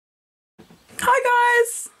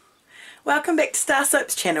guys, welcome back to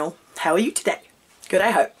StarrSoaps channel. How are you today? Good,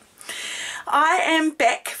 I hope. I am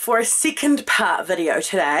back for a second part video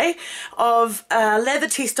today of a lather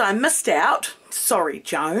test I missed out, sorry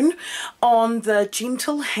Joan, on the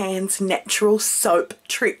Gentle Hands Natural Soap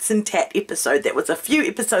Treats and Tat episode. That was a few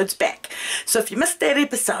episodes back. So if you missed that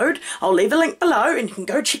episode, I'll leave a link below and you can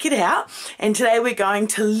go check it out. And today we're going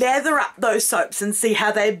to lather up those soaps and see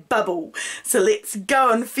how they bubble. So let's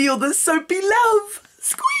go and feel the soapy love.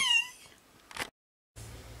 Squee!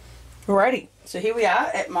 Alrighty. So here we are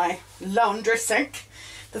at my laundry sink.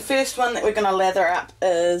 The first one that we're going to lather up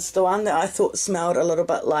is the one that I thought smelled a little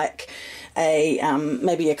bit like a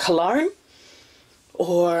maybe a cologne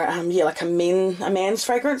or yeah, like a man's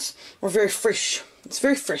fragrance, or very fresh. It's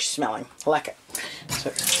very fresh smelling. I like it.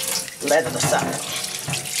 So lather this up.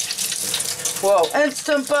 Whoa!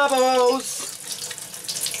 Instant bubbles.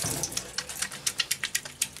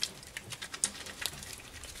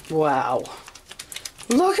 Wow!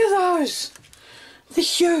 Look at those. They're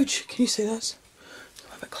huge. Can you see those?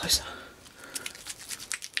 A bit closer.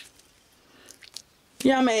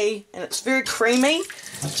 Yummy. And it's very creamy.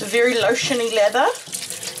 It's a very lotiony lather.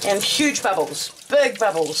 And huge bubbles. Big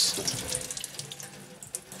bubbles.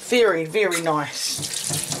 Very, very nice.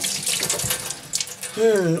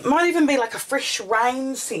 Might even be like a fresh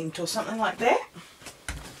rain scent or something like that.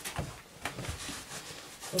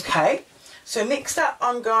 Okay. So next up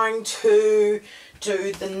I'm going to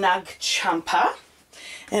do the Nug Chumper.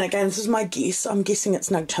 And again, this is my guess. I'm guessing it's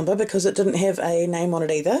Nug Chumper because it didn't have a name on it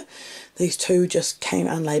either. These two just came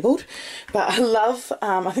unlabelled. But I love,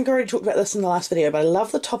 I think I already talked about this in the last video, but I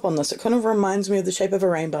love the top on this. It kind of reminds me of the shape of a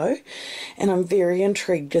rainbow. And I'm very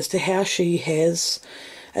intrigued as to how she has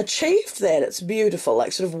achieved that. It's beautiful,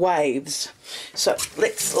 like sort of waves. So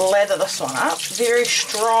let's lather this one up. Very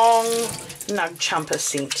strong Nug Chumper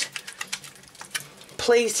scent.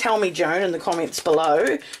 Please tell me, Joan, in the comments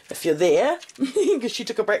below, if you're there, because she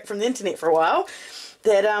took a break from the internet for a while,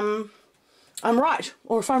 that I'm right,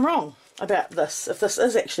 or if I'm wrong about this, if this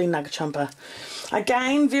is actually Nug Chumper.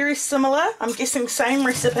 Again, very similar. I'm guessing same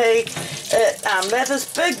recipe. It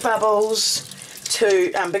lathers big bubbles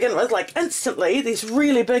to begin with, like instantly. These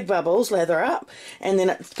really big bubbles lather up, and then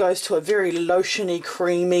it goes to a very lotiony,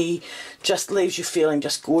 creamy, just leaves you feeling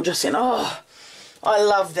just gorgeous. And oh, I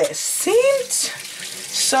love that scent.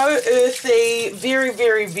 So earthy, very,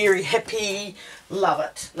 very, very hippie. Love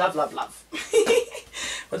it. Love, love, love.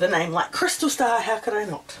 With a name like CrystalStarr, how could I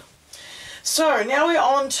not? So now we're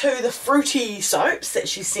on to the fruity soaps that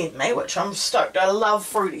she sent me, which I'm stoked. I love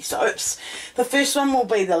fruity soaps. The first one will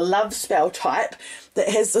be the Love Spell type that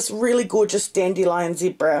has this really gorgeous dandelion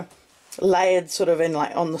zebra layered sort of in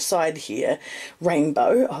like on the side here,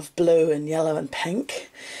 rainbow of blue and yellow and pink,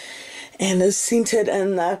 and is scented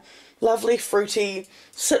in the lovely fruity,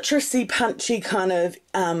 citrusy, punchy kind of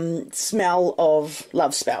smell of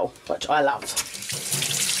Love Spell, which I love.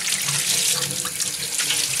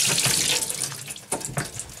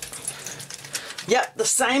 Yep, the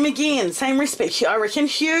same again, same recipe. I reckon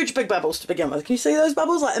huge big bubbles to begin with. Can you see those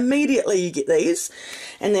bubbles? Like immediately you get these,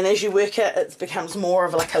 and then as you work it becomes more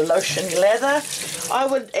of like a lotiony lather. I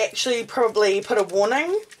would actually probably put a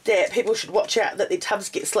warning that people should watch out that their tubs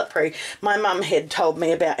get slippery. My mum had told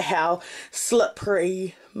me about how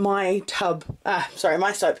slippery my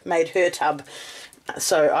soap made her tub.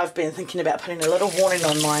 So I've been thinking about putting a little warning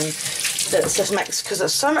on mine that it just makes, because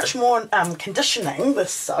it's so much more conditioning,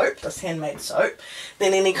 this soap, this handmade soap,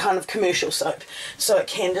 than any kind of commercial soap. So it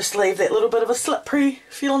can just leave that little bit of a slippery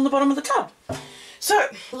feel on the bottom of the tub. So,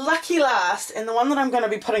 lucky last, and the one that I'm going to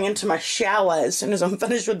be putting into my shower as soon as I'm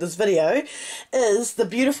finished with this video, is the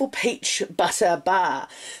beautiful Peach Butter Bar.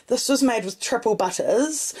 This was made with triple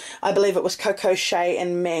butters. I believe it was cocoa, shea,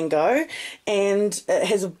 and mango. And it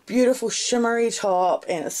has a beautiful shimmery top,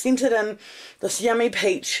 and it's scented in this yummy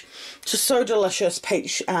peach. Just so delicious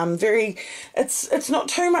peach. It's not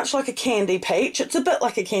too much like a candy peach. It's a bit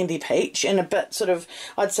like a candy peach, and a bit sort of,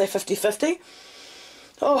 I'd say 50-50.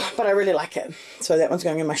 Oh, but I really like it. So that one's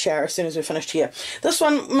going in my shower as soon as we're finished here. This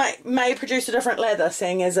one may produce a different lather,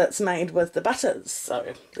 seeing as it's made with the butters. So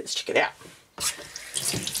let's check it out.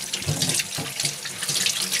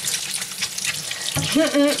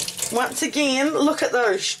 Once again, look at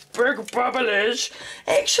those big bubblers.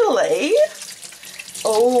 Actually,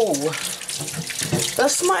 oh,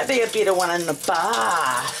 this might be a better one in the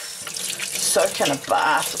bath. Soak in a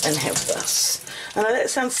bath and have this. I know that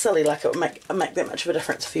sounds silly, like it would make that much of a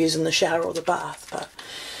difference if you're using the shower or the bath, but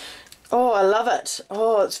oh, I love it.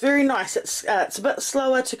 Oh, it's very nice. It's a bit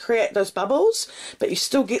slower to create those bubbles, but you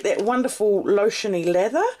still get that wonderful lotiony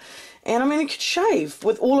lather, And I mean, you could shave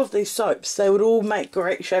with all of these soaps. They would all make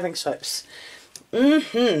great shaving soaps.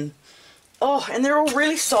 Oh, and they're all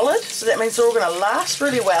really solid, so that means they're all going to last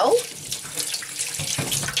really well.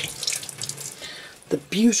 The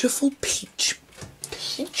beautiful peach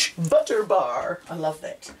butter bar. I love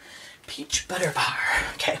that. Peach butter bar.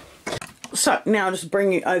 Okay. So now I'll just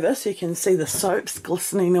bring you over so you can see the soaps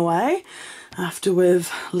glistening away after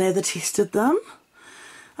we've lather tested them.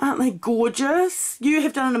 Aren't they gorgeous? You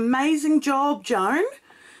have done an amazing job, Joan.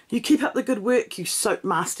 You keep up the good work, you soap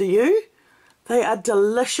master, you. They are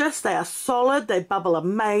delicious. They are solid. They bubble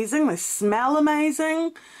amazing. They smell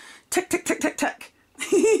amazing. Tick, tick, tick, tick, tick.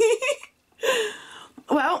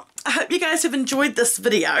 Well, I hope you guys have enjoyed this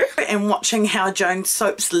video and watching how Joan's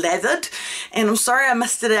soaps lathered. And I'm sorry I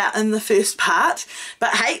missed it out in the first part.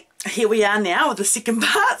 But hey, here we are now with the second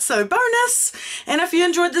part, so bonus. And if you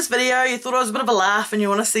enjoyed this video, you thought it was a bit of a laugh and you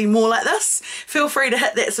want to see more like this, feel free to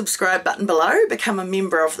hit that subscribe button below, become a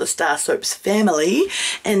member of the StarrSoaps family,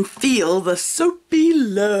 and feel the soapy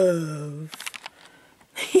love.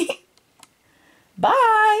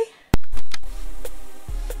 Bye!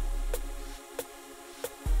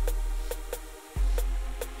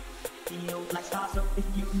 Feel like StarrSoap if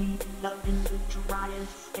you need love in the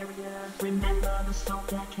driest area. Remember the soap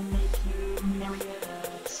that can make you merrier.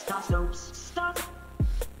 StarrSoaps, Starr.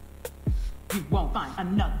 You won't find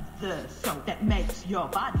another soap that makes your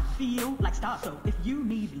body feel like StarrSoap if you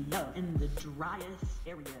need love in the driest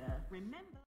area. Remember.